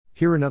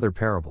Hear another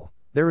parable.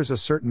 There is a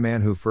certain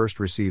man who first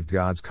received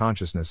God's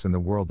consciousness in the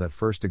world that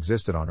first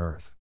existed on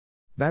earth.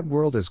 That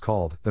world is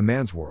called the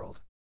man's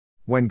world.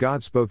 When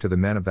God spoke to the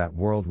men of that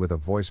world with a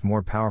voice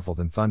more powerful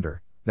than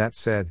thunder, that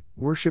said,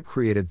 "Worship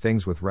created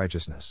things with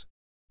righteousness."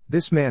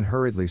 This man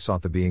hurriedly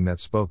sought the being that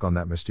spoke on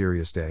that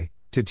mysterious day,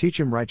 to teach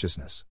him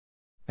righteousness.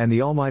 And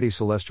the almighty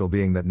celestial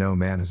being that no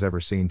man has ever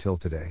seen till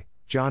today,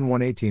 John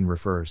 1:18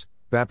 refers,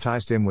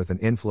 baptized him with an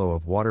inflow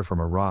of water from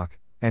a rock,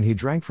 and he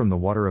drank from the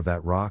water of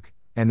that rock,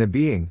 and the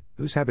being,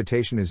 whose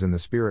habitation is in the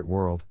spirit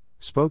world,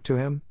 spoke to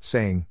him,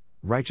 saying,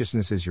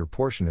 "Righteousness is your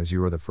portion as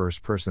you are the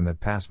first person that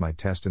passed my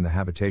test in the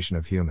habitation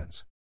of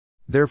humans.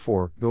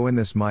 Therefore, go in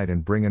this might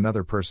and bring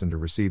another person to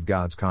receive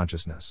God's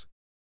consciousness."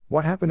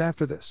 What happened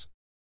after this?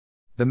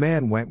 The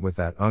man went with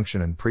that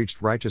unction and preached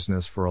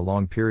righteousness for a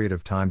long period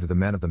of time to the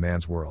men of the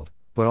man's world,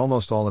 but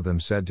almost all of them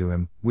said to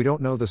him, "We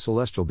don't know the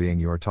celestial being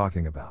you are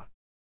talking about.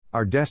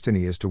 Our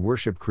destiny is to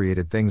worship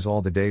created things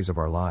all the days of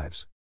our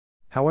lives."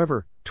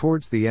 However,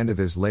 towards the end of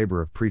his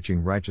labor of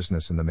preaching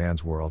righteousness in the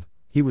man's world,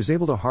 he was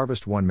able to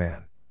harvest one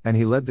man, and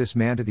he led this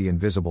man to the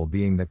invisible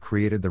being that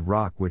created the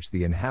rock which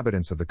the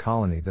inhabitants of the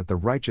colony that the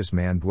righteous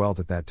man dwelt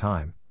at that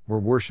time, were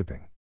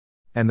worshipping.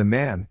 And the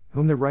man,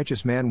 whom the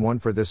righteous man won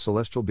for this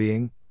celestial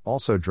being,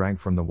 also drank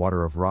from the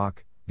water of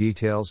rock,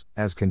 details,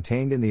 as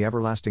contained in the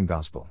everlasting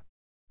gospel.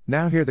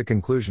 Now hear the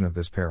conclusion of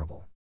this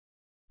parable.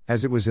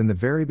 As it was in the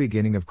very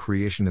beginning of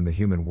creation in the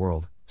human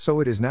world, so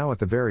it is now at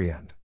the very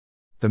end.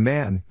 The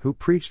man, who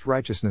preached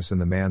righteousness in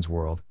the man's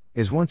world,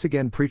 is once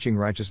again preaching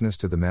righteousness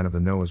to the men of the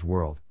Noah's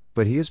world,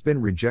 but he has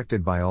been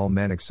rejected by all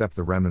men except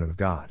the remnant of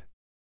God.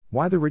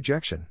 Why the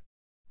rejection?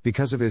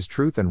 Because of his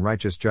truth and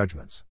righteous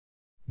judgments.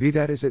 Be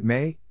that as it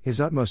may,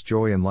 his utmost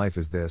joy in life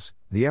is this,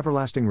 the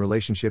everlasting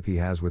relationship he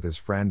has with his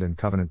friend and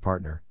covenant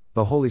partner,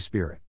 the Holy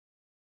Spirit.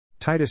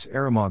 Titus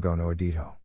Aramagono Edito.